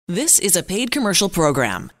This is a paid commercial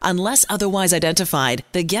program. Unless otherwise identified,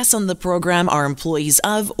 the guests on the program are employees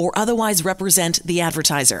of or otherwise represent the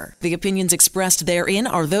advertiser. The opinions expressed therein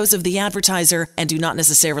are those of the advertiser and do not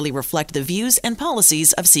necessarily reflect the views and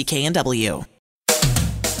policies of CKNW.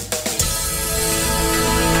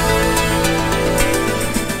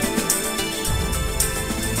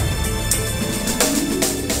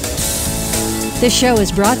 This show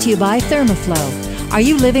is brought to you by Thermoflow. Are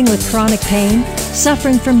you living with chronic pain,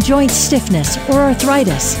 suffering from joint stiffness or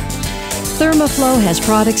arthritis? Thermoflow has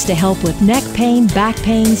products to help with neck pain, back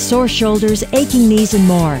pain, sore shoulders, aching knees, and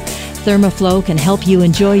more. Thermoflow can help you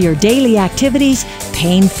enjoy your daily activities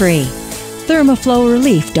pain-free.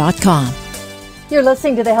 ThermoflowRelief.com. You're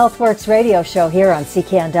listening to the HealthWorks radio show here on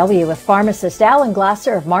CKNW with pharmacist Alan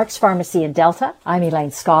Glasser of Mark's Pharmacy in Delta. I'm Elaine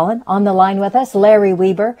Scollin. On the line with us, Larry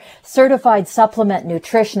Weber, certified supplement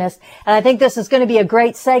nutritionist. And I think this is going to be a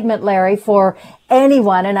great segment, Larry, for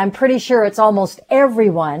anyone, and I'm pretty sure it's almost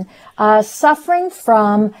everyone, suffering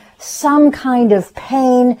from some kind of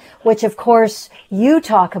pain, which of course you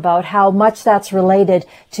talk about how much that's related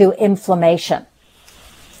to inflammation.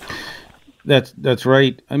 That's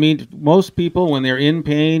right. I mean, most people, when they're in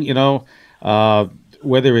pain,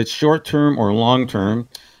 whether it's short-term or long-term,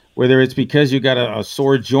 whether it's because you got a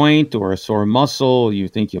sore joint or a sore muscle, you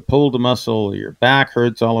think you pulled a muscle, or your back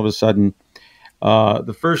hurts all of a sudden,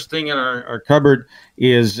 the first thing in our cupboard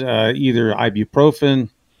is either ibuprofen,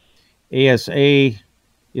 ASA,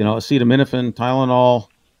 acetaminophen, Tylenol,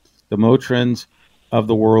 the Motrins of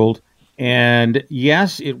the world. And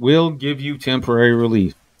yes, it will give you temporary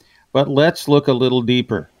relief. But let's look a little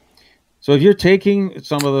deeper. So if you're taking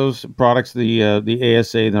some of those products, the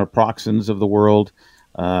ASA, the naproxens of the world,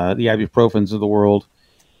 the ibuprofens of the world,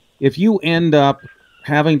 if you end up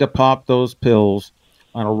having to pop those pills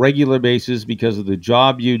on a regular basis because of the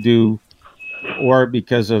job you do or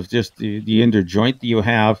because of just the injured joint that you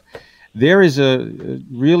have, there is a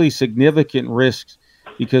really significant risk,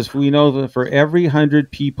 because we know that for every 100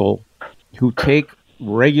 people who take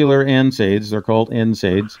regular NSAIDs, they're called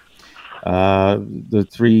NSAIDs, the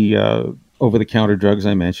three over-the-counter drugs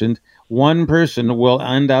I mentioned, one person will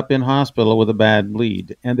end up in hospital with a bad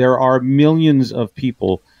bleed. And there are millions of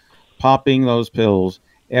people popping those pills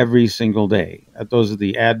every single day. Those are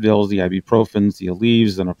the Advils, the ibuprofens, the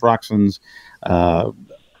Aleve, the naproxens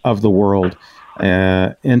of the world.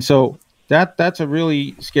 And so that's a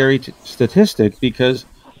really scary statistic, because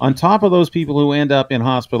on top of those people who end up in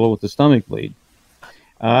hospital with a stomach bleed,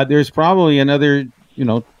 there's probably another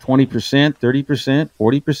 20%, 30%,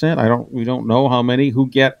 40%. We don't know how many who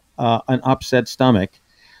get an upset stomach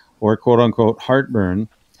or quote unquote heartburn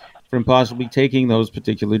from possibly taking those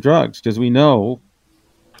particular drugs, because we know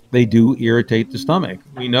they do irritate the stomach.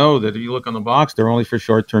 We know that if you look on the box, they're only for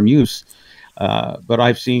short-term use. But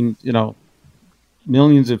I've seen, there are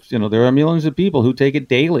millions of people who take it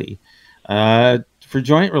daily for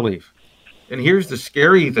joint relief. And here's the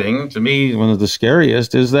scary thing, to me, one of the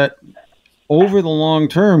scariest, is that over the long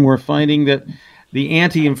term, we're finding that the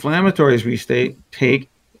anti-inflammatories we take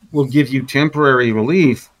will give you temporary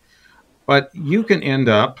relief, but you can end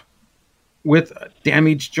up with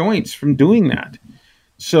damaged joints from doing that.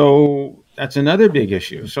 So that's another big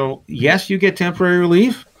issue. So yes, you get temporary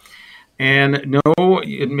relief, and no,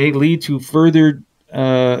 it may lead to further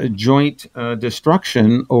joint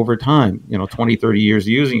destruction over time, 20, 30 years of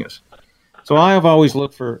using this. So I have always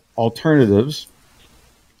looked for alternatives,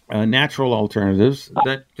 natural alternatives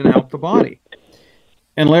that can help the body.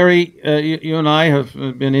 And Larry, you and I have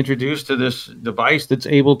been introduced to this device that's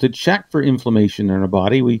able to check for inflammation in our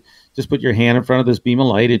body. We just put your hand in front of this beam of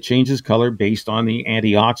light. It changes color based on the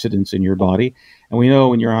antioxidants in your body. And we know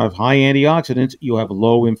when you have high antioxidants, you have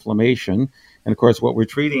low inflammation. And of course, what we're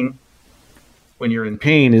treating when you're in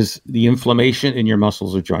pain is the inflammation in your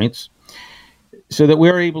muscles or joints, so that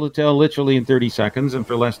we're able to tell literally in 30 seconds and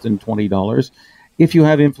for less than $20 if you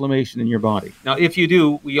have inflammation in your body. Now, if you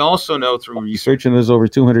do, we also know through research, and there's over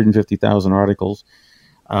 250,000 articles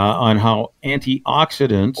on how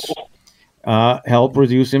antioxidants help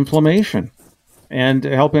reduce inflammation and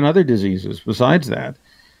help in other diseases besides that.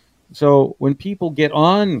 So when people get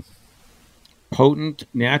on potent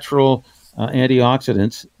natural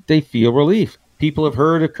antioxidants, they feel relief. People have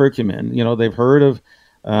heard of curcumin. They've heard of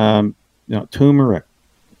turmeric,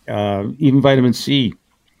 even vitamin C.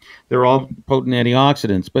 They're all potent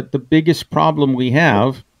antioxidants. But the biggest problem we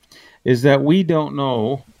have is that we don't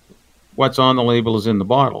know what's on the label is in the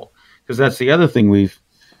bottle, because that's the other thing we've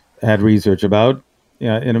had research about.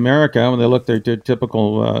 In America, when they look at their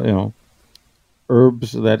typical,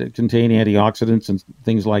 herbs that contain antioxidants and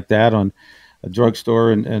things like that on a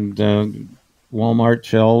drugstore and Walmart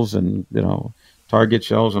shelves and, Target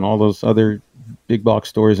shelves and all those other big box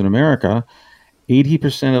stores in America,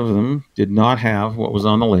 80% of them did not have what was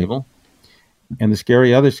on the label. And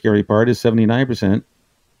the other scary part is 79%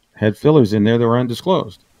 had fillers in there that were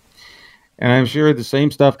undisclosed. And I'm sure the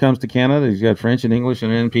same stuff comes to Canada. You've got French and English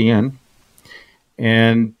and NPN.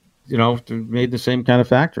 And, they're made the same kind of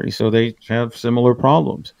factory. So they have similar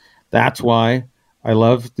problems. That's why I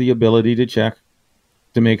love the ability to check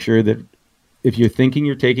to make sure that if you're thinking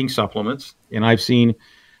you're taking supplements, and I've seen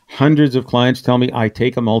hundreds of clients tell me, I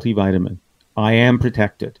take a multivitamin, I am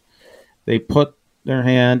protected. They put their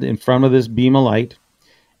hand in front of this beam of light,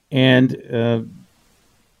 and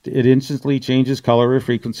it instantly changes color or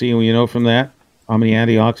frequency. And we know from that how many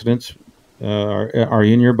antioxidants are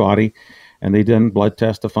in your body. And they done blood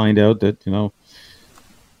tests to find out that, 0.06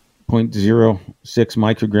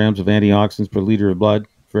 micrograms of antioxidants per liter of blood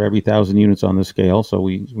for every 1,000 units on the scale. So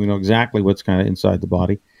we know exactly what's kind of inside the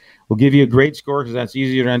body. We'll give you a great score because that's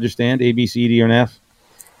easier to understand, A, B, C, D, or an F.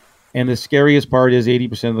 And the scariest part is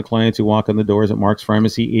 80% of the clients who walk in the doors at Mark's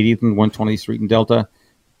Pharmacy, 80th and 120th Street in Delta,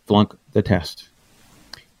 flunk the test.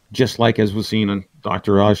 Just like as was seen on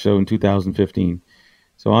Dr. Oz show in 2015.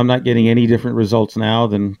 So I'm not getting any different results now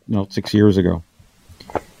than 6 years ago.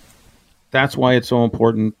 That's why it's so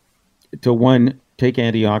important to, one, take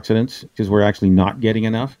antioxidants because we're actually not getting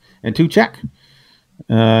enough, and two, check.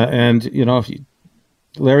 Larry,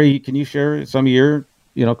 can you share some of your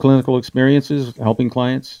clinical experiences helping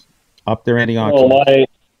clients up their antioxidants?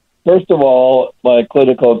 First of all, my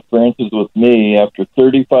clinical experiences with me after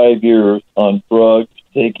 35 years on drugs,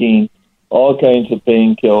 taking all kinds of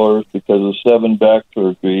painkillers because of 7 back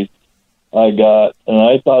surgeries I got, and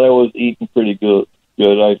I thought I was eating pretty good.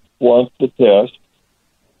 I flunked the test,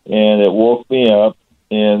 and it woke me up,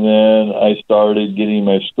 and then I started getting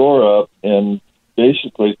my score up, and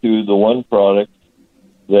basically through the one product,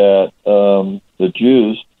 that the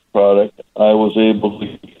juice product, I was able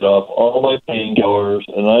to get off all my painkillers,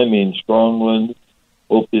 and I mean strong ones,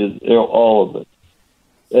 opiates, all of it.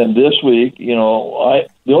 And this week, the only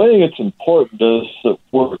thing that's important is that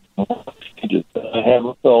work. I have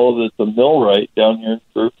a fellow that's a millwright down here in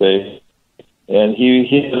Surfay, and he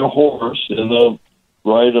hit a horse in the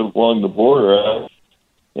right along the border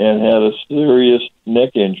and had a serious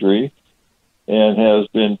neck injury and has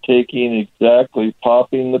been taking exactly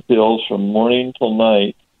popping the pills from morning till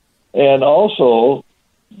night, and also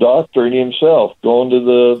doctoring himself, going to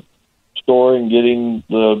the store and getting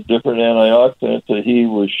the different antioxidants that he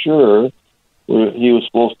was sure he was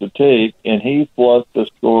supposed to take, and he flunked the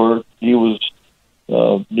score. He was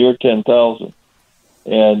near 10,000.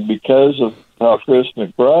 And because of how Chris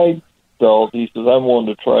McBride felt, he says, I'm willing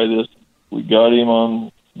to try this. We got him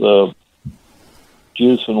on the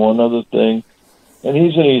juice and one other thing, and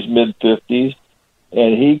he's in his mid-50s,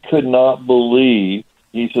 and he could not believe.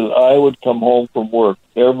 He says, I would come home from work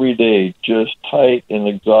every day just tight and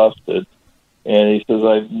exhausted. And he says,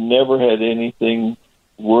 I've never had anything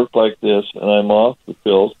work like this, and I'm off the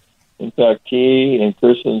pills. In fact, he and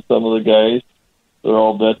Chris and some of the guys, they're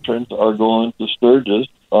all veterans, are going to Sturgis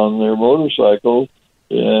on their motorcycles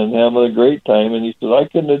and having a great time. And he said, I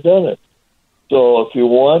couldn't have done it. So if you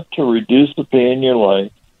want to reduce the pain in your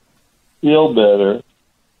life, feel better,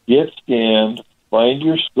 get scanned, find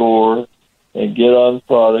your score, and get on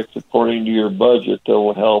products according to your budget that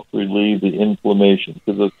will help relieve the inflammation,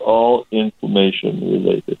 because it's all inflammation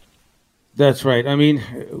related. That's right. I mean,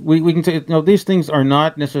 we can say, these things are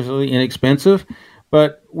not necessarily inexpensive,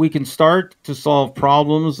 but we can start to solve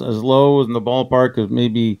problems as low as in the ballpark of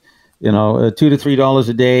maybe, $2 to $3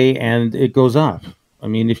 a day, and it goes up. I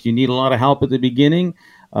mean, if you need a lot of help at the beginning,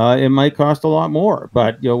 it might cost a lot more,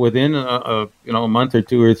 but within a month or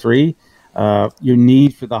 2 or 3, your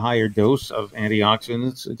need for the higher dose of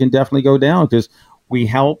antioxidants can definitely go down, because we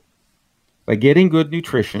help by getting good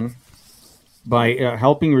nutrition, by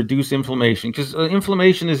helping reduce inflammation, because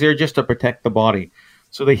inflammation is there just to protect the body.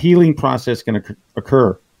 So the healing process can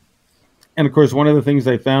occur. And of course, one of the things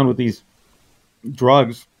I found with these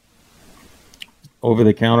drugs, over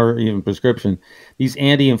the counter, even prescription, these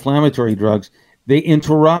anti-inflammatory drugs, they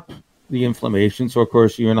interrupt the inflammation. So of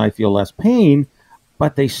course, you and I feel less pain,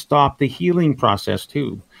 but they stop the healing process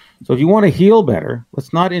too. So if you want to heal better,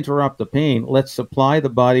 let's not interrupt the pain. Let's supply the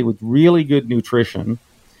body with really good nutrition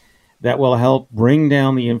that will help bring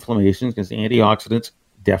down the inflammation, because antioxidants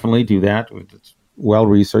definitely do that. It's well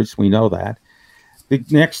researched. We know that. The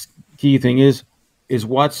next key thing is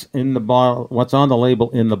what's in the bottle, what's on the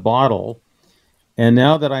label in the bottle. And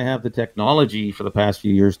now that I have the technology for the past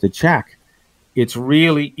few years to check, it's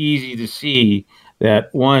really easy to see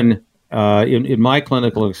that, one, in my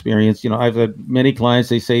clinical experience, I've had many clients,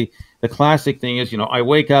 they say the classic thing is, I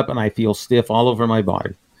wake up and I feel stiff all over my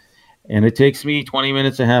body. And it takes me 20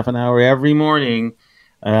 minutes to half an hour every morning,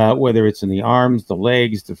 whether it's in the arms, the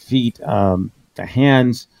legs, the feet, the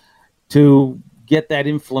hands, to get that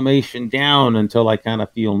inflammation down until I kind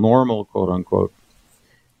of feel normal, quote unquote.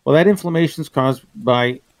 Well, that inflammation is caused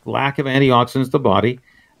by lack of antioxidants in the body.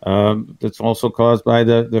 That's also caused by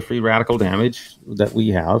the free radical damage that we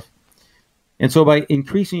have. And so by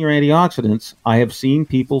increasing your antioxidants, I have seen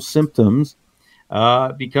people's symptoms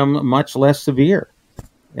become much less severe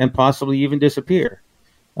and possibly even disappear.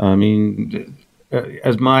 I mean,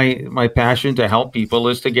 as my passion to help people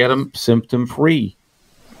is to get them symptom-free.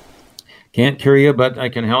 Can't cure you, but I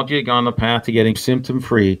can help you on the path to getting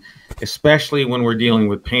symptom-free, especially when we're dealing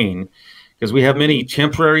with pain, because we have many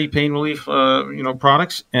temporary pain relief,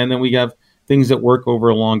 products, and then we have things that work over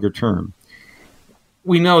a longer term.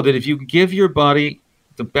 We know that if you give your body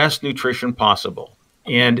the best nutrition possible,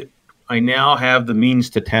 and I now have the means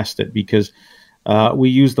to test it because we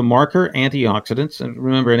use the marker antioxidants. And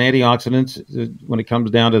remember, an antioxidant, when it comes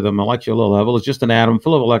down to the molecular level, is just an atom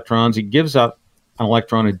full of electrons. It gives up an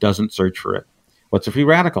electron, it doesn't search for it. What's a free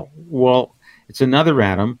radical? Well, it's another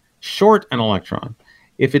atom short an electron.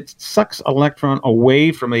 If it sucks electron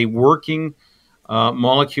away from a working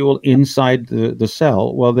molecule inside the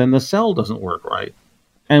cell, well, then the cell doesn't work right,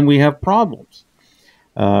 and we have problems.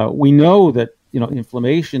 We know that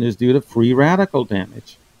inflammation is due to free radical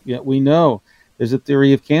damage. Yet we know there's a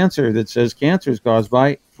theory of cancer that says cancer is caused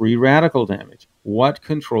by free radical damage. What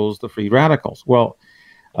controls the free radicals? Well,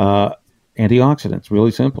 antioxidants,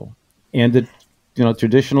 really simple. And the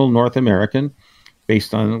traditional North American,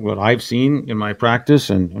 based on what I've seen in my practice,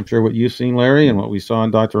 and I'm sure what you've seen, Larry, and what we saw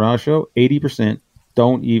in Dr. Rao's show, 80%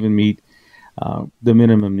 don't even meet the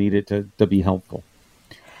minimum needed to be helpful.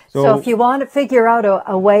 So if you want to figure out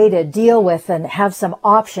a way to deal with and have some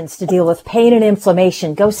options to deal with pain and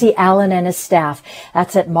inflammation, go see Alan and his staff.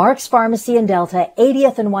 That's at Mark's Pharmacy in Delta,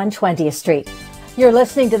 80th and 120th Street. You're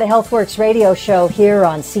listening to the HealthWorks radio show here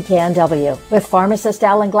on CKNW. With pharmacist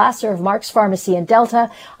Alan Glasser of Mark's Pharmacy in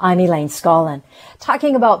Delta, I'm Elaine Scollin.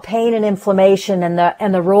 Talking about pain and inflammation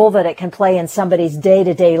and the role that it can play in somebody's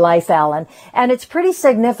day-to-day life, Alan. And it's pretty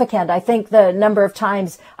significant. I think the number of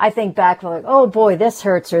times I think back, like, oh boy, this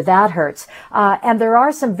hurts or that hurts. And there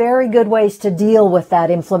are some very good ways to deal with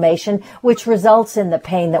that inflammation, which results in the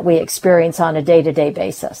pain that we experience on a day-to-day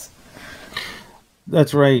basis.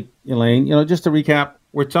 That's right, Elaine. Just to recap,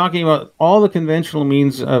 we're talking about all the conventional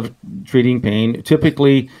means of treating pain,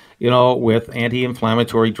 typically, with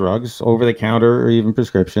anti-inflammatory drugs, over-the-counter or even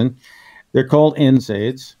prescription. They're called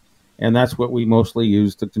NSAIDs, and that's what we mostly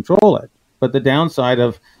use to control it. But the downside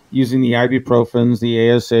of using the ibuprofens, the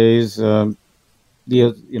ASAs,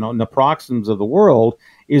 the naproxens of the world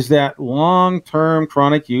is that long-term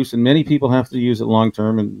chronic use, and many people have to use it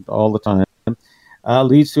long-term and all the time,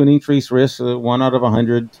 leads to an increased risk. 1 out of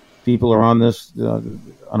 100 people are on this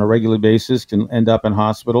on a regular basis can end up in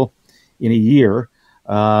hospital in a year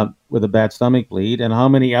with a bad stomach bleed. And how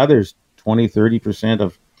many others, 20-30%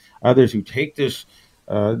 of others who take these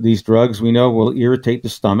drugs, we know will irritate the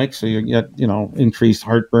stomach, so you get increased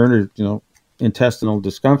heartburn or intestinal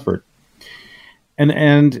discomfort.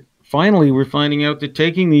 And finally, we're finding out that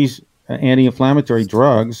taking these anti-inflammatory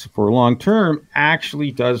drugs for long term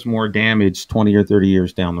actually does more damage 20 or 30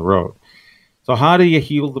 years down the road. So how do you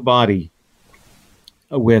heal the body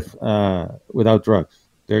without drugs?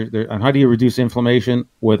 And how do you reduce inflammation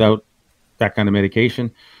without that kind of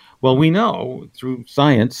medication? Well, we know through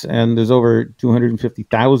science, and there's over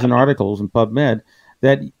 250,000 articles in PubMed,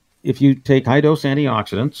 that if you take high-dose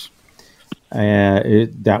antioxidants,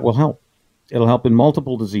 that will help. It'll help in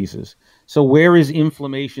multiple diseases. So where is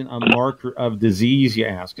inflammation a marker of disease, you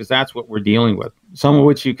ask? Because that's what we're dealing with. Some of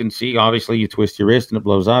which you can see. Obviously, you twist your wrist and it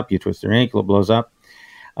blows up. You twist your ankle, it blows up.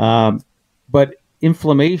 But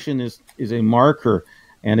inflammation is a marker,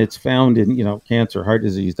 and it's found in cancer, heart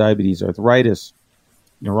disease, diabetes, arthritis,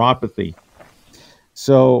 neuropathy.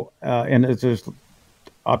 So and there's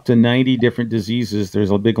up to 90 different diseases.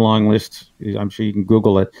 There's a big long list. I'm sure you can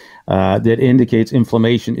Google it that indicates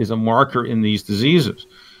inflammation is a marker in these diseases.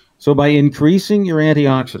 So by increasing your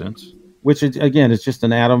antioxidants, which again is just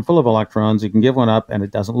an atom full of electrons, you can give one up and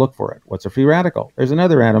it doesn't look for it. What's a free radical? There's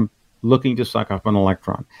another atom looking to suck up an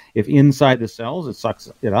electron. If inside the cells it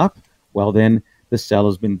sucks it up, well then the cell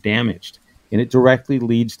has been damaged, and it directly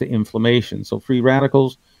leads to inflammation. So free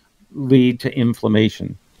radicals lead to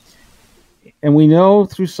inflammation. And we know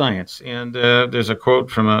through science, and there's a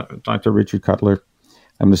quote from Dr. Richard Cutler,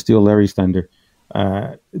 I'm going to steal Larry's thunder,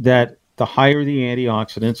 that the higher the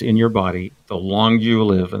antioxidants in your body, the longer you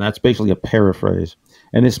live. And that's basically a paraphrase.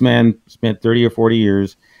 And this man spent 30 or 40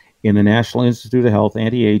 years in the National Institute of Health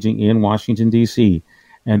Anti-Aging in Washington, D.C.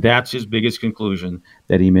 And that's his biggest conclusion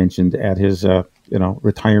that he mentioned at his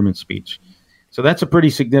retirement speech. So that's a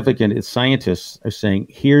pretty significant. Scientists are saying,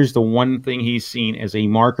 here's the one thing he's seen as a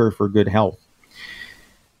marker for good health.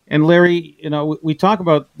 And Larry, we talk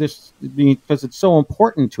about this because it's so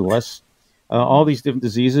important to us. All these different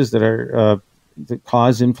diseases that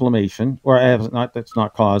cause inflammation, or that's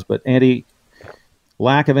not cause, but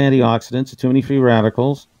lack of antioxidants, too many free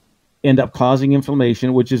radicals, end up causing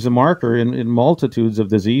inflammation, which is a marker in multitudes of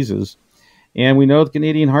diseases. And we know the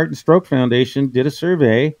Canadian Heart and Stroke Foundation did a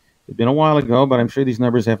survey. It's been a while ago, but I'm sure these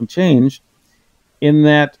numbers haven't changed, in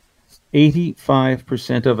that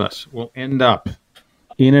 85% of us will end up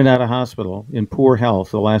in and out of hospital in poor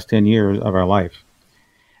health the last 10 years of our life.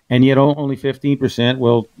 And yet only 15%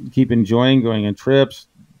 will keep enjoying going on trips,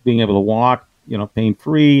 being able to walk,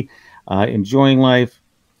 pain-free, enjoying life,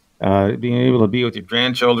 being able to be with your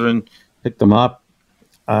grandchildren, pick them up.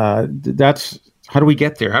 That's how do we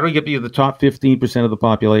get there? How do we get to the top 15% of the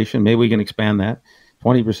population? Maybe we can expand that,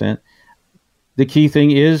 20%. The key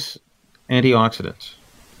thing is antioxidants.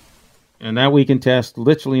 And that we can test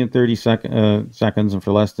literally in 30 seconds, and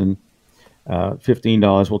for less than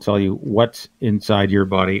 $15, we'll tell you what's inside your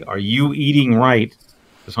body. Are you eating right?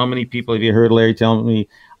 Because how many people have you heard Larry tell me,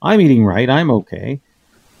 I'm eating right, I'm okay?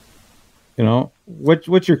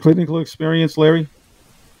 What's your clinical experience, Larry?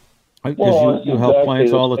 Because you help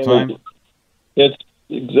clients all the time. It's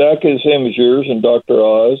exactly the same as yours and Dr.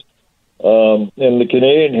 Oz. And the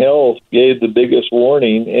Canadian Health gave the biggest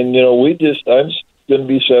warning. And, I'm going to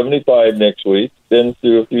be 75 next week. Been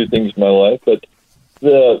through a few things in my life. But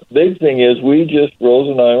the big thing is Rose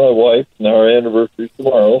and I, my wife, and our anniversary is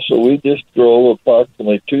tomorrow, so we just drove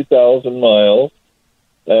approximately 2,000 miles.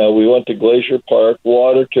 We went to Glacier Park,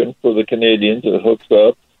 Waterton for the Canadians that hooks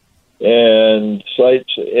up, and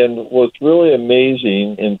sites. And what's really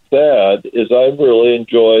amazing and sad is I really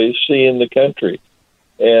enjoy seeing the country.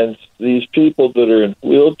 And these people that are in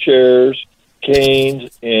wheelchairs,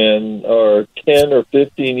 canes, and are 10 or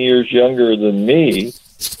 15 years younger than me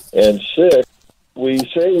and sick, we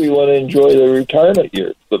say we want to enjoy their retirement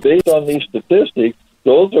years. But based on these statistics,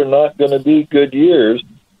 those are not going to be good years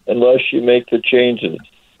unless you make the changes.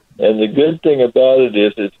 And the good thing about it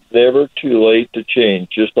is it's never too late to change.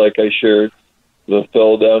 Just like I shared the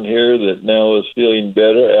fellow down here that now is feeling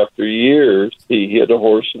better after years. He hit a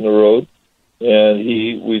horse in the road, and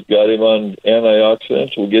we've got him on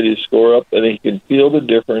antioxidants. We'll get his score up, and he can feel the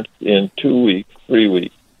difference in 2 weeks, 3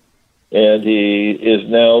 weeks. And he is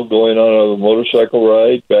now going on a motorcycle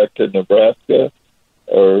ride back to Nebraska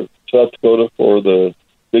or South Dakota for the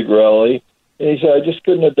big rally. And he said, I just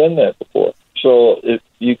couldn't have done that before. So if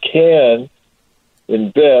you can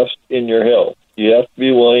invest in your health, you have to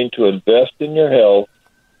be willing to invest in your health,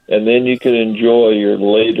 and then you can enjoy your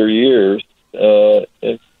later years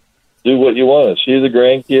and do what you want to. See the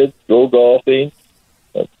grandkids, go golfing,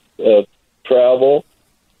 travel.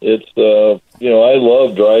 It's, I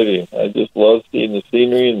love driving. I just love seeing the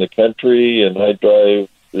scenery in the country, and I drive.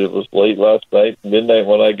 It was late last night, midnight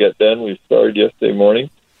when I got done. We started yesterday morning,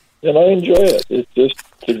 and I enjoy it. It's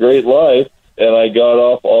a great life, and I got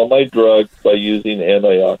off all my drugs by using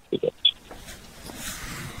antioxidants.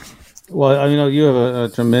 Well, you have a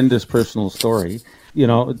tremendous personal story.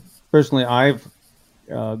 Personally, I've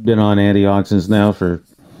been on antioxidants now for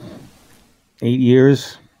 8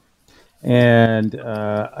 years. And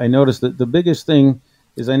I noticed that the biggest thing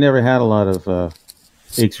is I never had a lot of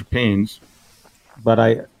aches or pains, but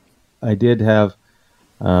I did have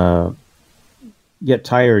get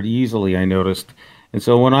tired easily, I noticed. And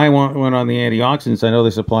so when I went on the antioxidants, I know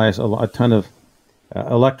they supply us a ton of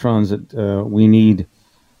electrons that we need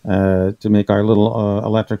to make our little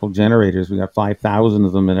electrical generators. We got 5,000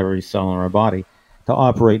 of them in every cell in our body to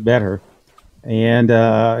operate better. And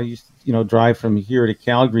I used to, drive from here to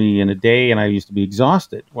Calgary in a day, and I used to be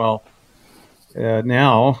exhausted. Well,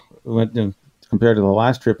 now, compared to the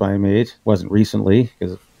last trip I made, wasn't recently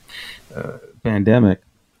because of pandemic,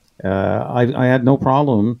 I had no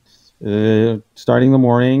problem starting the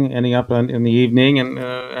morning, ending up in the evening, and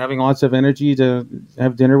having lots of energy to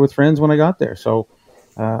have dinner with friends when I got there. So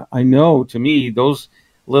I know, to me, those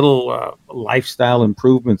little lifestyle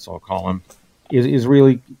improvements, I'll call them, is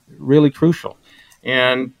really, really crucial.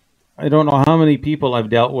 And I don't know how many people I've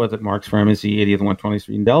dealt with at Mark's Pharmacy, 80th and 120th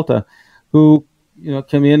Street in Delta, who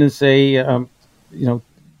come in and say,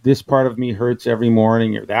 this part of me hurts every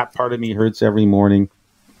morning, or that part of me hurts every morning.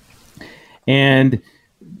 And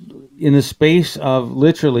in the space of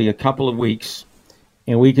literally a couple of weeks,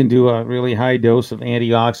 and we can do a really high dose of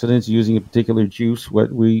antioxidants using a particular juice where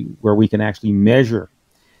we can actually measure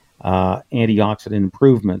antioxidant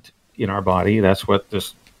improvement in our body. That's what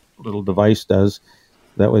this little device does.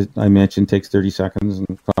 I mentioned, takes 30 seconds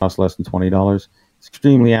and costs less than $20. It's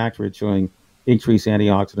extremely accurate, showing increased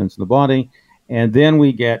antioxidants in the body. And then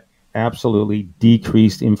we get absolutely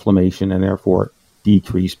decreased inflammation and therefore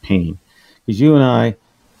decreased pain. Because you and I,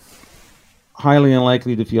 highly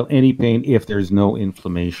unlikely to feel any pain if there's no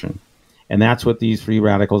inflammation. And that's what these free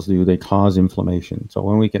radicals do. They cause inflammation. So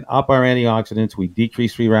when we can up our antioxidants, we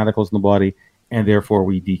decrease free radicals in the body, and therefore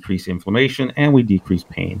we decrease inflammation and we decrease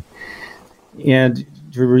pain. And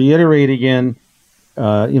to reiterate again,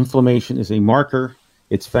 inflammation is a marker.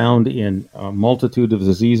 It's found in a multitude of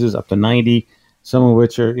diseases, up to 90, some of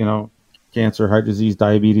which are, cancer, heart disease,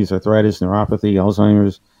 diabetes, arthritis, neuropathy,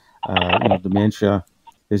 Alzheimer's, dementia.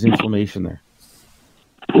 There's inflammation there.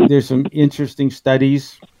 There's some interesting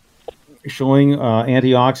studies showing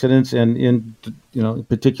antioxidants and in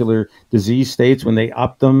particular disease states, when they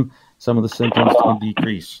up them, some of the symptoms can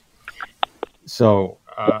decrease. So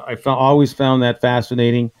I always found that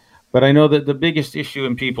fascinating. But I know that the biggest issue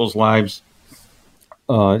in people's lives,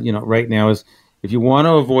 right now is if you want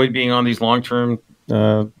to avoid being on these long-term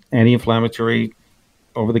anti-inflammatory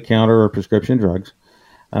over-the-counter or prescription drugs,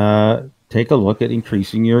 take a look at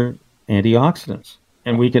increasing your antioxidants.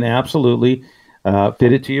 And we can absolutely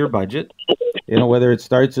fit it to your budget. Whether it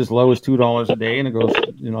starts as low as $2 a day and it goes,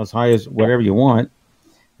 as high as whatever you want.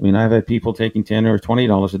 I mean, I've had people taking $10 or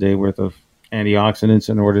 $20 a day worth of antioxidants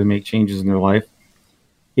in order to make changes in their life.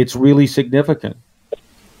 It's really significant.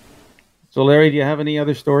 So, Larry, do you have any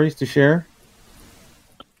other stories to share?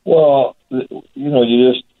 Well,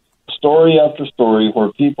 you just story after story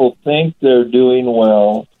where people think they're doing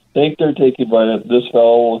well, think they're taking vitamins. This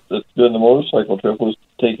fellow that's doing the motorcycle trip was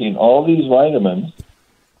taking all these vitamins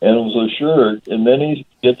and was assured, and then he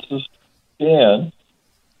gets the scan.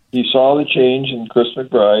 He saw the change in Chris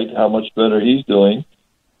McBride, how much better he's doing,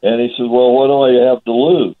 and he says, well, what do I have to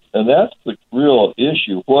lose? And that's the real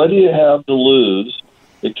issue. What do you have to lose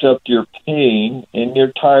except your pain and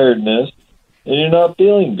your tiredness, and you're not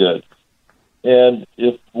feeling good? And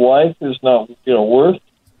if life is not, worth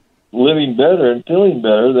living better and feeling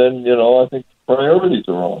better, then, I think priorities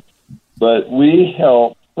are wrong. But we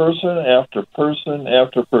help person after person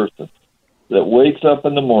after person that wakes up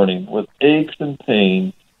in the morning with aches and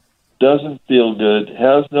pains, doesn't feel good,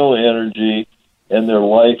 has no energy, and their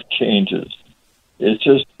life changes. It's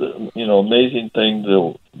just, amazing thing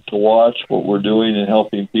to watch what we're doing and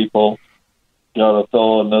helping people. Got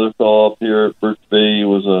another fellow up here at Birch Bay. He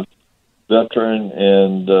was a veteran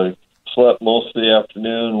and slept most of the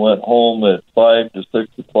afternoon, went home at 5 to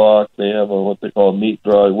 6 o'clock. They have what they call a meat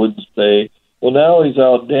draw. He wouldn't stay. Well, now he's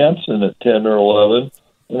out dancing at 10 or 11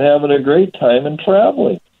 and having a great time and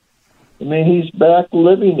traveling. I mean, he's back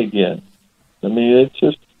living again. I mean, it's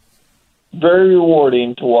just very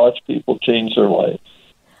rewarding to watch people change their lives.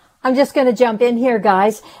 I'm just going to jump in here,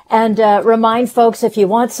 guys, and remind folks, if you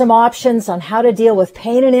want some options on how to deal with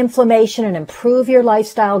pain and inflammation and improve your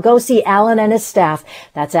lifestyle, go see Alan and his staff.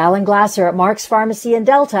 That's Alan Glasser at Mark's Pharmacy in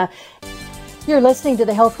Delta. You're listening to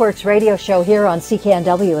the HealthWorks radio show here on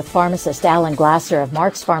CKNW with pharmacist Alan Glasser of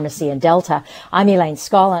Mark's Pharmacy in Delta. I'm Elaine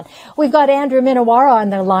Scollin. We've got Andrew Minowara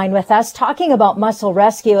on the line with us talking about Muscle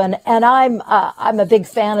Rescue, and I'm a big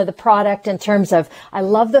fan of the product in terms of I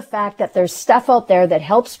love the fact that there's stuff out there that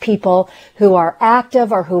helps people who are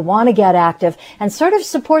active or who want to get active and sort of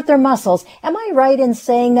support their muscles. Am I right in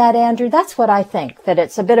saying that, Andrew? That's what I think, that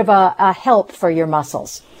it's a bit of a help for your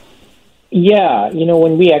muscles. Yeah,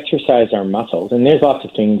 when we exercise our muscles, and there's lots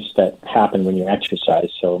of things that happen when you exercise,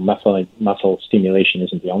 so muscle stimulation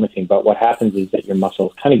isn't the only thing, but what happens is that your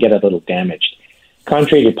muscles kind of get a little damaged.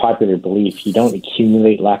 Contrary to popular belief, you don't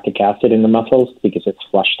accumulate lactic acid in the muscles because it's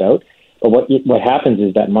flushed out, but what happens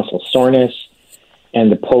is that muscle soreness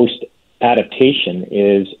and the post-adaptation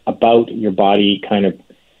is about your body kind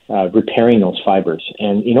of repairing those fibers,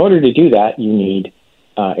 and in order to do that, you need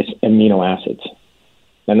amino acids.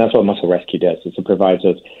 And that's what Muscle Rescue does. It provides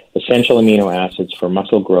those essential amino acids for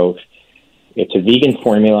muscle growth. It's a vegan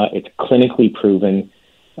formula. It's clinically proven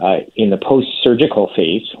in the post-surgical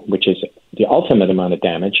phase, which is the ultimate amount of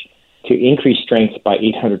damage, to increase strength by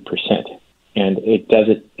 800%. And it does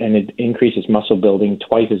it, and it increases muscle building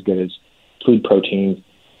twice as good as food proteins,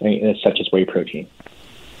 such as whey protein.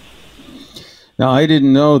 Now, I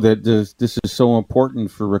didn't know that this is so important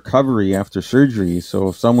for recovery after surgery. So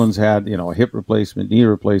if someone's had, a hip replacement, knee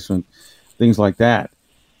replacement, things like that,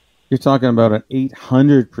 You're talking about an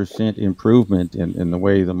 800% improvement in the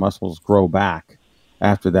way the muscles grow back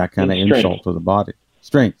after that kind of insult to the body.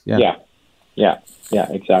 Strength, yeah. Yeah,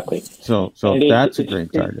 exactly. So that's a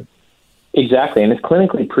great target. Exactly, and it's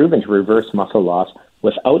clinically proven to reverse muscle loss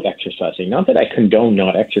without exercising. Not that I condone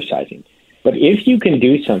not exercising, but if you can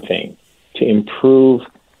do something to improve,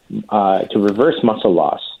 to reverse muscle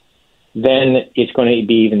loss, then it's going to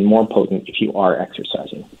be even more potent if you are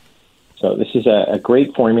exercising. So this is a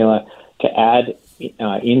great formula to add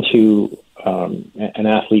into an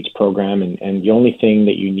athlete's program, and the only thing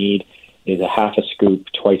that you need is a half a scoop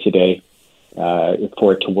twice a day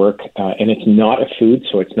for it to work. And it's not a food,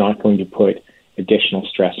 so it's not going to put additional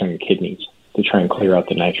stress on your kidneys to try and clear out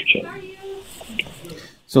the nitrogen.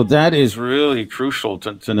 So that is really crucial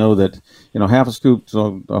to know that, half a scoop,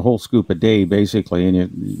 so a whole scoop a day, basically,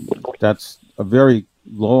 and that's a very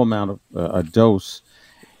low amount of a dose.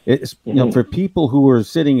 It's, for people who are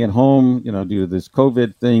sitting at home, due to this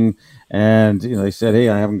COVID thing, and, they said, hey,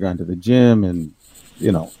 I haven't gone to the gym in,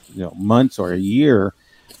 months or a year.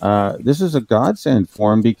 This is a godsend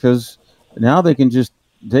for them because now they can just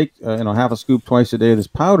take, half a scoop twice a day of this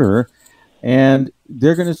powder, and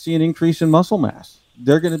they're going to see an increase in muscle mass.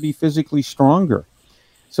 They're going to be physically stronger.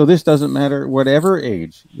 So this doesn't matter whatever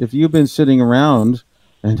age. If you've been sitting around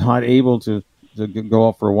and not able to go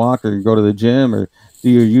out for a walk or go to the gym or do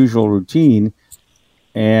your usual routine,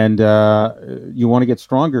 and you want to get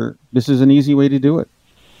stronger, this is an easy way to do it.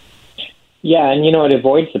 Yeah, and it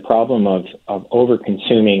avoids the problem of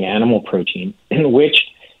over-consuming animal protein, which,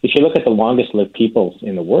 if you look at the longest-lived peoples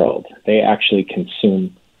in the world, they actually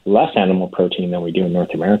consume less animal protein than we do in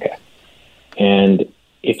North America. And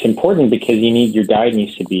it's important because your diet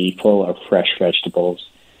needs to be full of fresh vegetables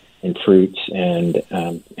and fruits and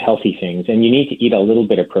healthy things. And you need to eat a little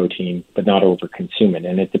bit of protein, but not over-consume it.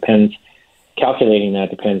 And it depends, calculating that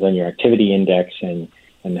depends on your activity index and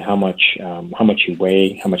how much you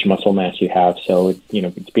weigh, how much muscle mass you have. So,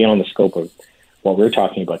 it's beyond the scope of what we're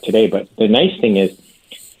talking about today. But the nice thing is,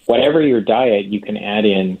 whatever your diet, you can add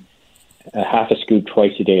in a half a scoop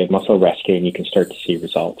twice a day of muscle rescue, and you can start to see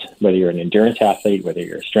results. Whether you're an endurance athlete, whether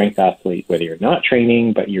you're a strength athlete, whether you're not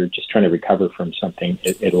training, but you're just trying to recover from something,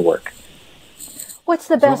 it'll work. What's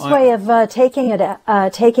the best way of taking it,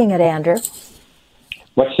 Andrew?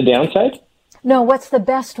 What's the downside? No, what's the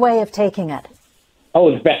best way of taking it?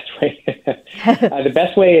 Oh, the best way. The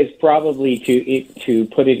best way is probably to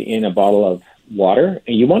put it in a bottle of water.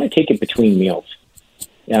 You want to take it between meals.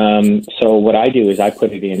 So what I do is I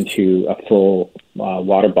put it into a full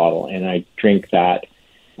water bottle, and I drink that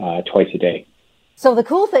twice a day. So the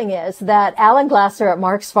cool thing is that Alan Glasser at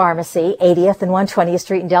Mark's Pharmacy, 80th and 120th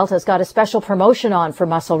Street in Delta, has got a special promotion on for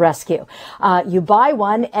Muscle Rescue. You buy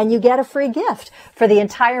one and you get a free gift for the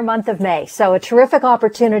entire month of May. So a terrific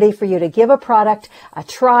opportunity for you to give a product a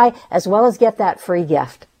try as well as get that free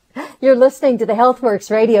gift. You're listening to the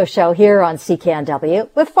HealthWorks radio show here on CKNW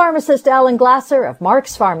with pharmacist Alan Glasser of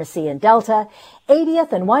Mark's Pharmacy in Delta,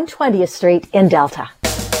 80th and 120th Street in Delta.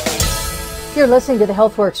 You're listening to the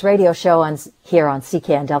HealthWorks radio show here on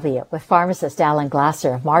CKNW with pharmacist Alan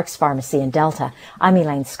Glasser of Mark's Pharmacy in Delta. I'm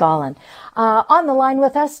Elaine Scollin. On the line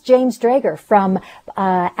with us, James Drager from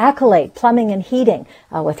Accolade Plumbing and Heating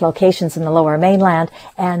with locations in the Lower Mainland.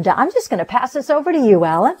 And I'm just going to pass this over to you,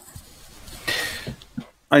 Alan.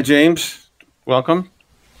 Hi, James. Welcome.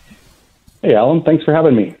 Hey, Alan. Thanks for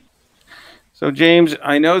having me. So, James,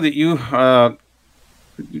 I know that you,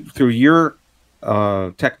 through your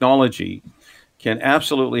technology, can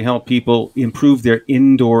absolutely help people improve their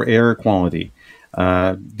indoor air quality.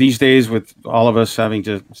 These days, with all of us having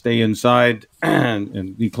to stay inside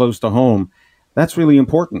and be close to home, that's really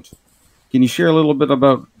important. Can you share a little bit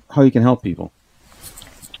about how you can help people?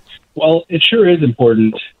 Well, it sure is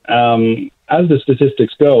important. As the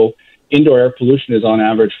statistics go, indoor air pollution is on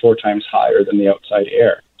average 4 times higher than the outside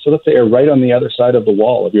air. So that's the air right on the other side of the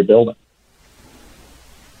wall of your building.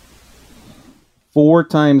 4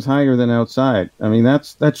 times higher than outside. I mean,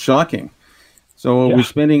 that's shocking. So we're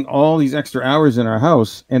spending all these extra hours in our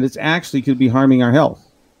house, and it's actually could be harming our health.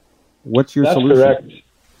 What's your solution? That's correct.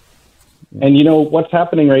 Yeah. And what's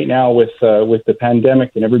happening right now with the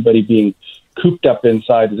pandemic and everybody being cooped up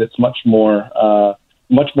inside is it's much more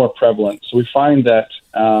prevalent. So we find that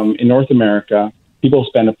in North America, people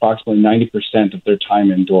spend approximately 90% of their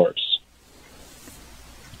time indoors.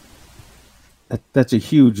 That's a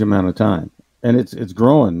huge amount of time. And it's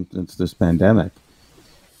growing since this pandemic.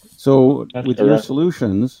 So with your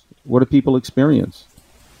solutions, what do people experience?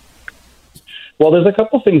 Well, there's a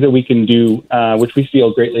couple things that we can do which we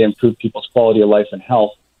feel greatly improve people's quality of life and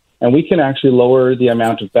health. And we can actually lower the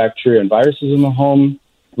amount of bacteria and viruses in the home.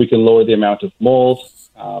 We can lower the amount of mold.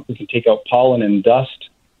 We can take out pollen and dust.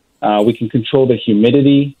 We can control the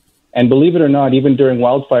humidity. And believe it or not, even during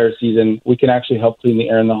wildfire season, we can actually help clean the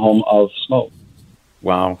air in the home of smoke.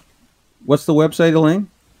 Wow. What's the website, Elaine?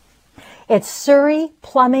 It's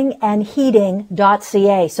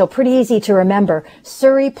surreyplumbingandheating.ca. So pretty easy to remember,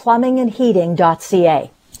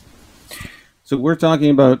 surreyplumbingandheating.ca. So we're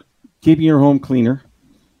talking about keeping your home cleaner,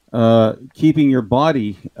 keeping your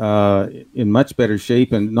body in much better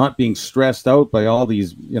shape, and not being stressed out by all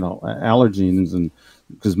these, allergens, and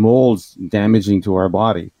because mold's damaging to our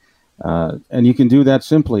body. And you can do that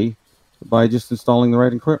simply by just installing the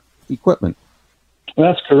right equipment.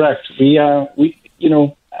 Well, that's correct.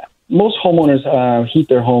 Most homeowners heat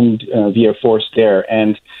their home via forced air,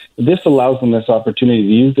 and this allows them this opportunity to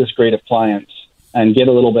use this great appliance and get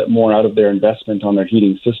a little bit more out of their investment on their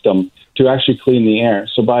heating system to actually clean the air.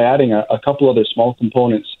 So by adding a couple other small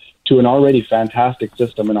components to an already fantastic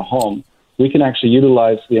system in a home, we can actually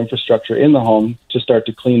utilize the infrastructure in the home to start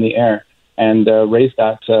to clean the air and raise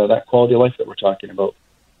that quality of life that we're talking about.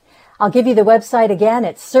 I'll give you the website again.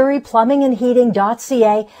 It's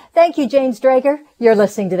surreyplumbingandheating.ca. Thank you, James Drager. You're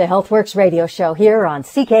listening to the HealthWorks radio show here on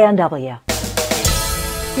CKNW.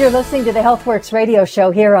 You're listening to the HealthWorks radio show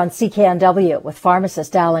here on CKNW with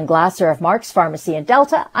pharmacist Alan Glasser of Mark's Pharmacy in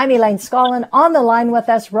Delta. I'm Elaine Scollin. On the line with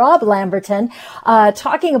us, Rob Lamberton,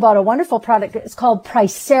 talking about a wonderful product. It's called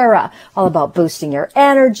Pricera, all about boosting your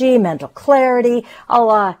energy, mental clarity.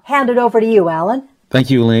 I'll hand it over to you, Alan. Thank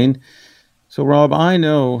you, Elaine. So, Rob, I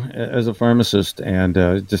know as a pharmacist and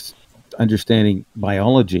just understanding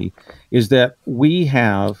biology is that we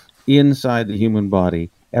have inside the human body,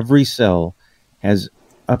 every cell has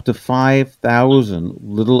up to 5,000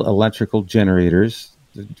 little electrical generators.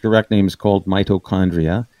 The direct name is called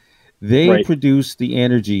mitochondria. They produce the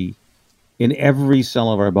energy in every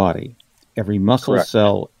cell of our body, every muscle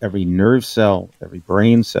cell, every nerve cell, every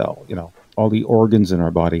brain cell, all the organs in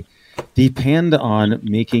our body depend on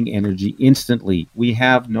making energy instantly. We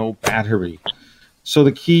have no battery. So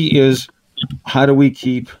the key is, how do we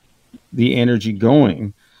keep the energy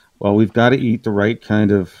going? Well, we've got to eat the right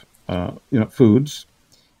kind of foods,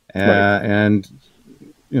 and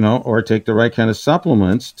or take the right kind of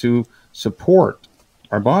supplements to support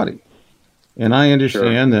our body. And I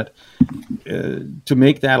understand that to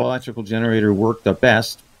make that electrical generator work the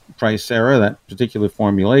best, Pricera, that particular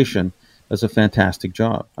formulation, does a fantastic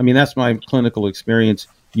job. I mean, that's my clinical experience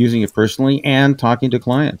using it personally and talking to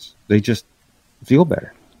clients. They just feel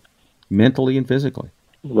better, mentally and physically.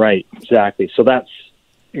 Right, exactly. So that's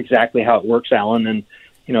exactly how it works, Alan. And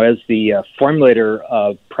as the formulator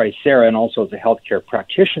of Pricera and also as a healthcare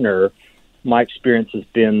practitioner, my experience has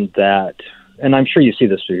been that, and I'm sure you see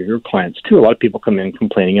this with your clients too, a lot of people come in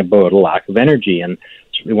complaining about a lack of energy. And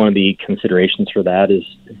certainly one of the considerations for that is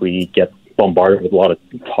we get bombarded with a lot of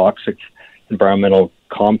toxic environmental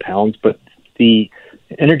compounds, but the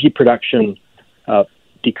energy production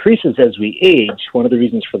decreases as we age. One of the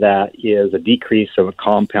reasons for that is a decrease of a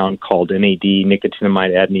compound called NAD,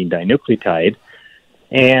 nicotinamide adenine dinucleotide.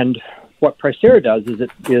 And what Pricera does is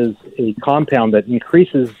it is a compound that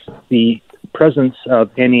increases the presence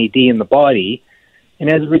of NAD in the body. And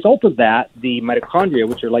as a result of that, the mitochondria,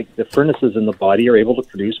 which are like the furnaces in the body, are able to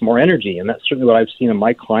produce more energy. And that's certainly what I've seen in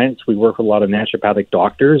my clients. We work with a lot of naturopathic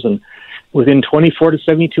doctors, and within 24 to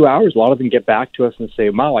 72 hours, a lot of them get back to us and say,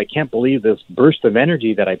 wow, I can't believe this burst of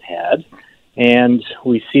energy that I've had. And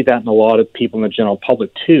we see that in a lot of people in the general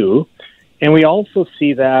public too. And we also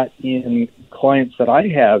see that in clients that I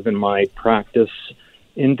have in my practice,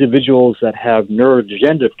 individuals that have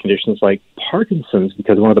neurodegenerative conditions like Parkinson's,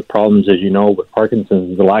 because one of the problems, as you know, with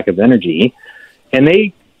Parkinson's is the lack of energy. And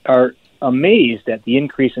they are amazed at the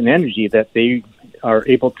increase in energy that they are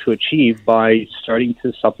able to achieve by starting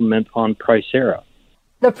to supplement on Pricera.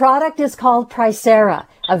 The product is called Pricera,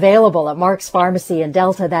 available at Mark's Pharmacy in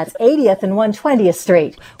Delta. That's 80th and 120th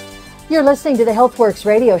Street. You're listening to the HealthWorks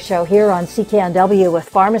radio show here on CKNW with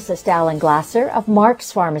pharmacist Alan Glasser of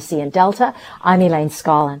Mark's Pharmacy in Delta. I'm Elaine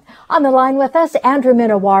Scollin. On the line with us, Andrew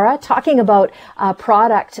Minowara, talking about a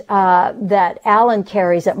product that Alan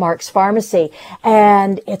carries at Mark's Pharmacy.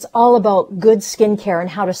 And it's all about good skincare and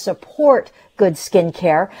how to support good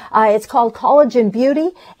skincare. It's called Collagen Beauty.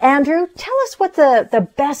 Andrew, tell us what the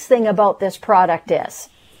best thing about this product is.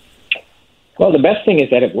 Well, the best thing is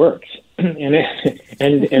that it works. And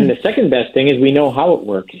the second best thing is we know how it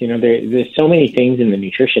works. There's so many things in the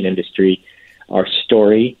nutrition industry are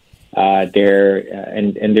story. And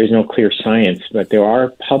there's no clear science, but there are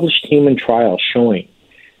published human trials showing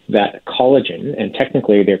that collagen, and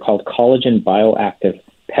technically they're called collagen bioactive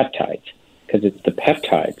peptides, because it's the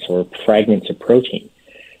peptides or fragments of protein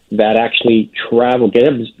that actually travel,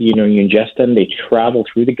 you ingest them, they travel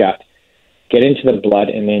through the gut, get into the blood,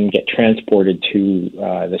 and then get transported to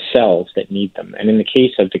the cells that need them. And in the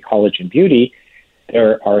case of the Collagen Beauty,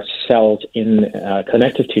 there are cells in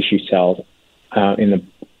connective tissue cells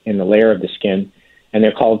in the layer of the skin, and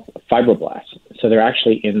they're called fibroblasts. So they're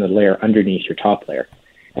actually in the layer underneath your top layer.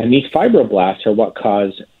 And these fibroblasts are what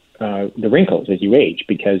cause the wrinkles as you age,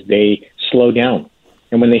 because they slow down.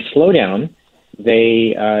 And when they slow down,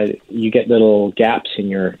 you get little gaps in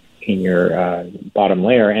your bottom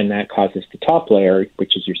layer, and that causes the top layer,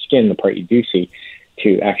 which is your skin, the part you do see,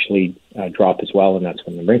 to actually drop as well, and that's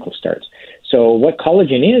when the wrinkle starts. So what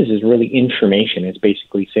collagen is really information. It's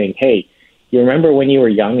basically saying, hey, you remember when you were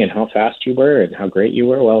young and how fast you were and how great you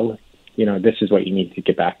were? Well, this is what you need to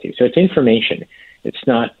get back to. So it's information. It's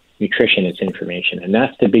not nutrition, it's information. And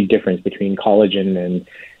that's the big difference between collagen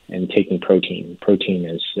and taking protein. Protein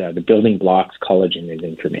is the building blocks. Collagen is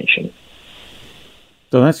information.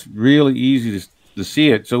 So that's really easy to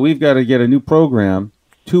see it. So we've got to get a new program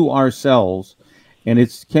to our cells, and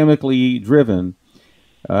it's chemically driven,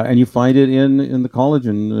 and you find it in the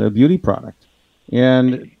Collagen Beauty product.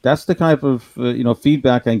 And that's the type of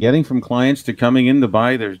feedback I'm getting from clients to coming in to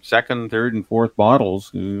buy their second, third, and fourth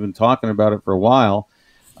bottles. We've been talking about it for a while.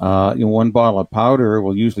 One bottle of powder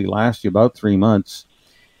will usually last you about 3 months,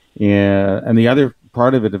 and the other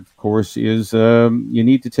part of it, of course, is you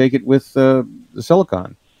need to take it with the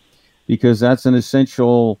silicone, because that's an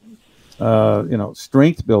essential,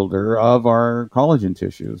 strength builder of our collagen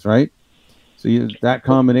tissues, right? So that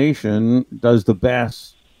combination does the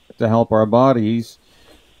best to help our bodies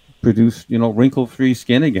produce, wrinkle-free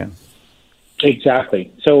skin again.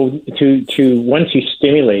 Exactly. So to once you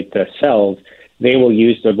stimulate the cells, they will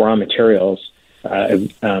use the raw materials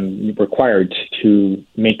required to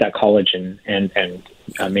make that collagen and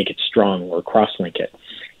make it strong or cross-link it.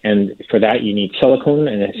 And for that, you need silicone,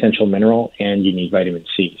 an essential mineral, and you need vitamin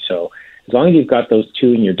C. So as long as you've got those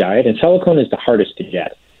two in your diet, and silicone is the hardest to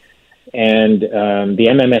get. And the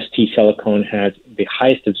MMST silicone has the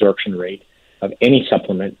highest absorption rate of any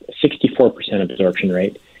supplement, 64% absorption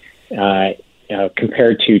rate,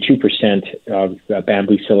 compared to 2% of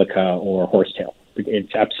bamboo silica or horsetail.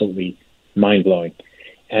 It's absolutely mind-blowing.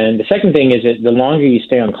 And the second thing is that the longer you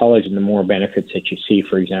stay on collagen, the more benefits that you see.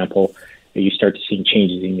 For example, you start to see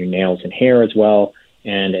changes in your nails and hair as well.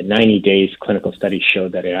 And at 90 days, clinical studies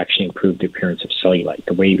showed that it actually improved the appearance of cellulite,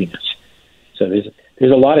 the waviness. So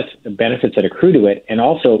there's a lot of benefits that accrue to it. And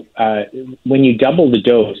also, when you double the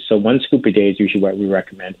dose, so 1 scoop a day is usually what we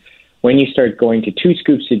recommend. When you start going to 2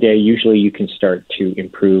 scoops a day, usually you can start to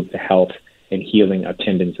improve the health and healing of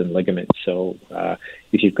tendons and ligaments. So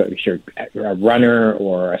if you're a runner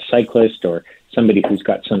or a cyclist or somebody who's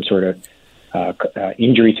got some sort of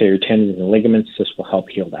injury to your tendons and ligaments, this will help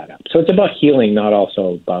heal that up. So it's about healing, not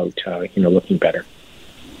also about looking better.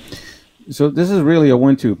 So this is really a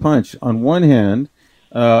 1-2 punch. On one hand,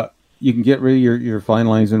 you can get rid of your fine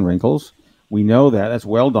lines and wrinkles. We know that. That's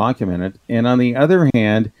well documented. And on the other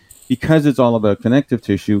hand, because it's all about connective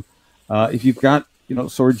tissue, if you've got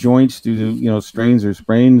sore joints due to strains or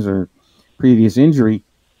sprains or previous injury,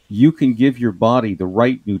 you can give your body the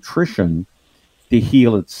right nutrition to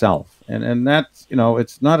heal itself. And that's,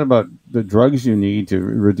 it's not about the drugs you need to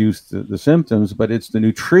reduce the symptoms, but it's the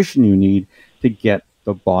nutrition you need to get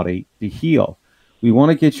the body to heal. We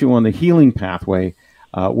want to get you on the healing pathway,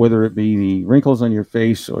 whether it be the wrinkles on your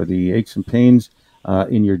face or the aches and pains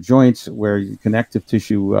in your joints where your connective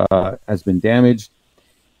tissue has been damaged.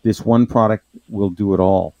 This one product will do it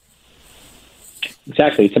all.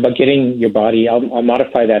 Exactly. It's about getting your body, I'll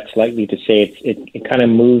modify that slightly to say it kind of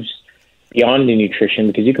moves beyond the nutrition,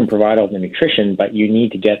 because you can provide all the nutrition, but you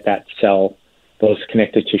need to get that cell, those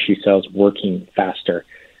connective tissue cells, working faster.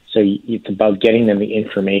 So it's about getting them the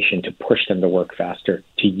information to push them to work faster,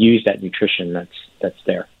 to use that nutrition that's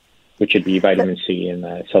there, which would be vitamin C and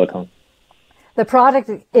silicone. The product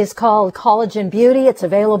is called Collagen Beauty. It's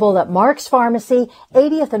available at Mark's Pharmacy,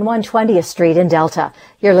 80th and 120th Street in Delta.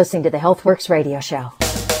 You're listening to the HealthWorks Radio Show.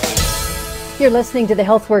 You're listening to the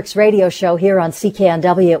HealthWorks Radio Show here on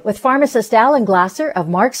CKNW with pharmacist Alan Glasser of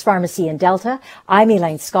Mark's Pharmacy in Delta. I'm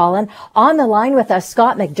Elaine Scollin. On the line with us,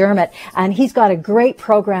 Scott McDermott, and he's got a great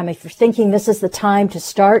program if you're thinking this is the time to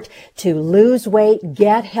start to lose weight,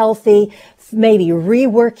 get healthy, maybe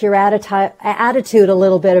rework your attitude a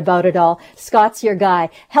little bit about it all. Scott's your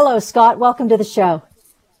guy. Hello, Scott. Welcome to the show.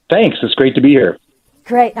 Thanks. It's great to be here.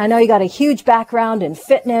 Great. I know you got a huge background in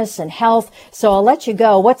fitness and health, so I'll let you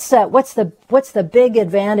go. What's the big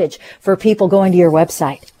advantage for people going to your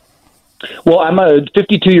website? Well, I'm a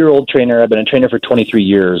 52-year-old trainer. I've been a trainer for 23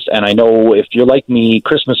 years, and I know if you're like me,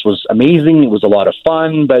 Christmas was amazing. It was a lot of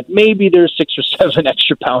fun, but maybe there's 6 or 7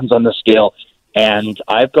 extra pounds on the scale, and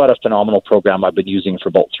I've got a phenomenal program I've been using for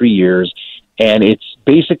about 3 years, and it's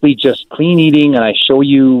basically just clean eating, and I show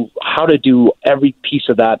you how to do every piece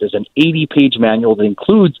of that. There's an 80-page manual that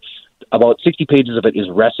includes about 60 pages of it is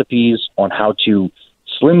recipes on how to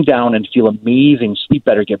slim down and feel amazing, sleep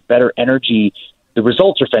better, get better energy. The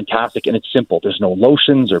results are fantastic, and it's simple. There's no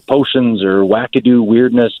lotions or potions or wackadoo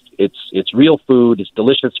weirdness. It's real food. It's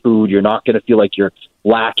delicious food. You're not going to feel like you're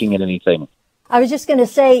lacking in anything. I was just going to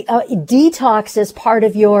say, detox is part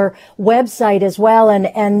of your website as well,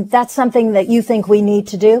 and that's something that you think we need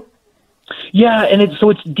to do? Yeah, and it's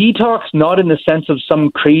detox not in the sense of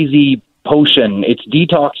some crazy potion. It's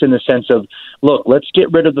detox in the sense of, look, let's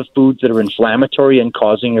get rid of the foods that are inflammatory and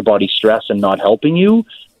causing your body stress and not helping you.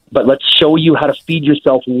 But let's show you how to feed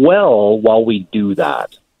yourself well while we do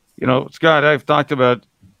that. You know, Scott, I've talked about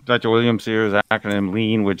Dr. Williams here's acronym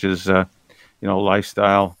LEAN, which is,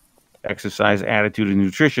 lifestyle, exercise, attitude, and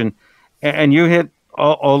nutrition. And you hit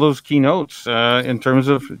all those key notes in terms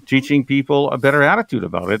of teaching people a better attitude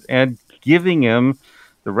about it and giving them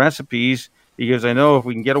the recipes, because I know if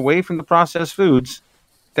we can get away from the processed foods,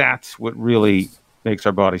 that's what really makes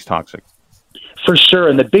our bodies toxic. For sure.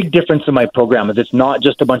 And the big difference in my program is it's not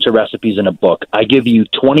just a bunch of recipes in a book. I give you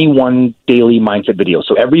 21 daily mindset videos.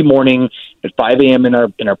 So every morning at 5 a.m. in our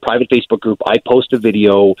private Facebook group, I post a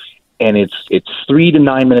video, and it's 3 to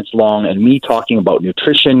 9 minutes long, and me talking about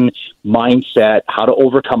nutrition, mindset, how to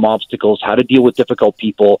overcome obstacles, how to deal with difficult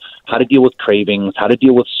people, how to deal with cravings, how to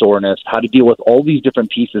deal with soreness, how to deal with all these different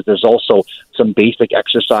pieces. There's also some basic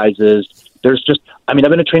exercises. I've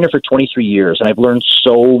been a trainer for 23 years, and I've learned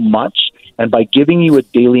so much. And by giving you a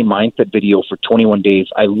daily mindset video for 21 days,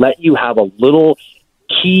 I let you have a little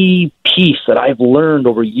key piece that I've learned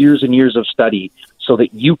over years and years of study so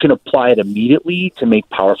that you can apply it immediately to make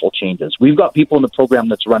powerful changes. We've got people in the program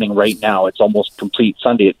that's running right now. It's almost complete.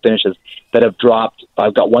 Sunday it finishes, that have dropped.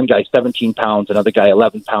 I've got one guy 17 pounds, another guy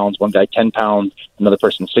 11 pounds, one guy 10 pounds, another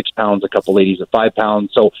person 6 pounds, a couple ladies at 5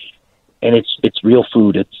 pounds. So, and it's real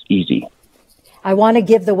food. It's easy. I want to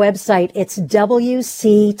give the website. It's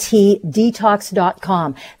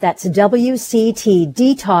WCTdetox.com. That's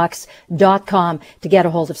WCTdetox.com to get a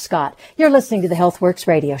hold of Scott. You're listening to the HealthWorks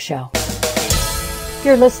radio show.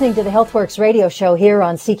 You're listening to the HealthWorks radio show here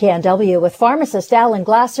on CKNW with pharmacist Alan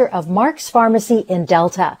Glasser of Mark's Pharmacy in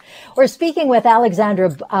Delta. We're speaking with Alexandra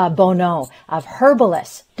Bonneau of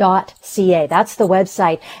Herbalist.ca. That's the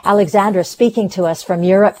website. Alexandra speaking to us from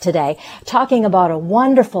Europe today, talking about a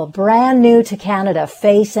wonderful, brand new to Canada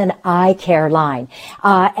face and eye care line.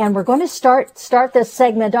 And we're going to start this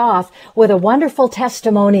segment off with a wonderful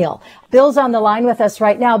testimonial. Bill's on the line with us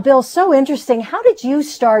right now. Bill, so interesting. How did you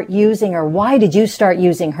start using, or why did you start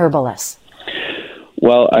using Herbalist?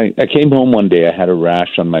 Well, I came home one day. I had a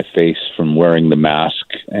rash on my face from wearing the mask,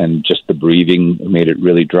 and just the breathing made it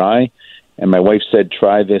really dry. And my wife said,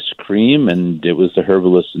 try this cream, and it was the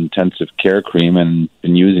Herbalist Intensive Care Cream, and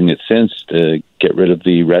been using it since to get rid of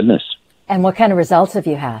the redness. And what kind of results have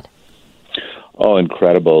you had? Oh,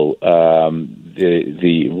 incredible.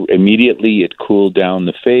 Immediately it cooled down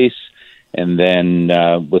the face, and then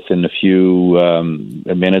within a few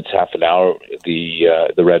minutes, half an hour,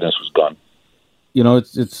 the redness was gone. You know,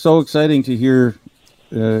 it's so exciting to hear.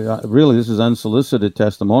 Really, this is unsolicited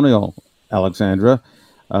testimonial, Alexandra.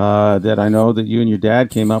 That I know that you and your dad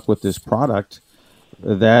came up with this product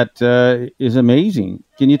that is amazing.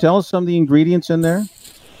 Can you tell us some of the ingredients in there?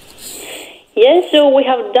 Yes, so we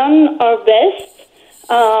have done our best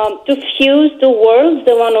to fuse the worlds,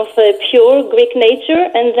 the one of pure Greek nature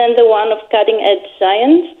and then the one of cutting-edge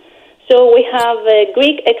science. So we have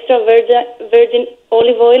Greek extra virgin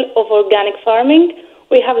olive oil of organic farming.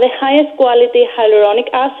 We have the highest quality hyaluronic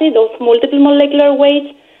acid of multiple molecular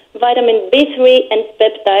weights, vitamin B3 and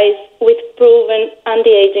peptides with proven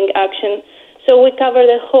anti-aging action. So we cover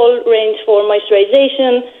the whole range for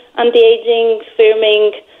moisturization, anti-aging,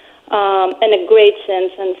 firming, and a great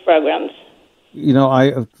scent and fragrance. You know,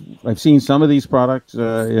 I've seen some of these products,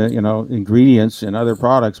 ingredients in other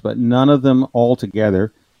products, but none of them all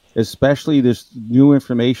together, especially this new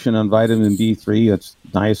information on vitamin B3, that's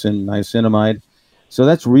niacinamide. So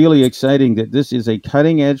that's really exciting that this is a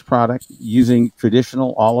cutting-edge product using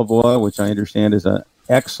traditional olive oil, which I understand is an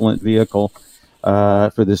excellent vehicle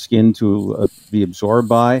for the skin to be absorbed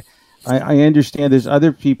by. I understand there's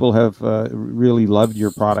other people have really loved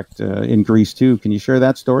your product in Greece too. Can you share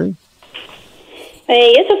that story?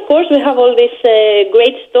 Yes, of course. We have all these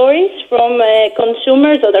great stories from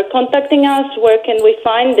consumers that are contacting us. Where can we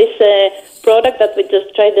find this product that we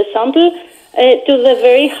just tried the sample? To the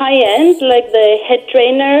very high end, like the head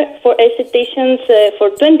trainer for estheticians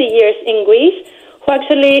for 20 years in Greece, who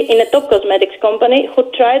actually, in a top cosmetics company, who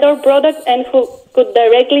tried our product and who could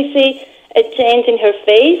directly see a change in her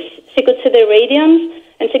face. She could see the radiance,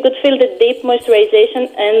 and she could feel the deep moisturization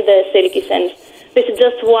and the silky sense. This is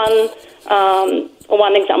just one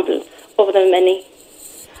example of the many.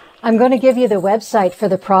 I'm going to give you the website for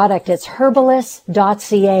the product. It's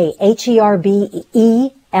herballis.ca,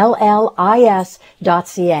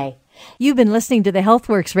 HERBELLIS.ca. You've been listening to the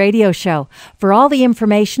HealthWorks radio show. For all the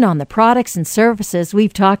information on the products and services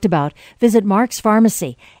we've talked about, visit Mark's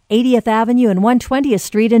Pharmacy, 80th Avenue and 120th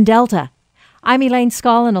Street in Delta. I'm Elaine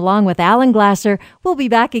Scollin, along with Alan Glasser. We'll be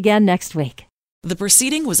back again next week. The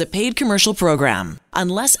proceeding was a paid commercial program.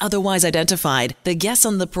 Unless otherwise identified, the guests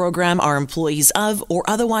on the program are employees of or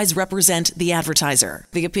otherwise represent the advertiser.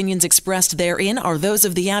 The opinions expressed therein are those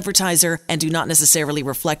of the advertiser and do not necessarily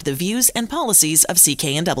reflect the views and policies of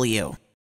CKNW.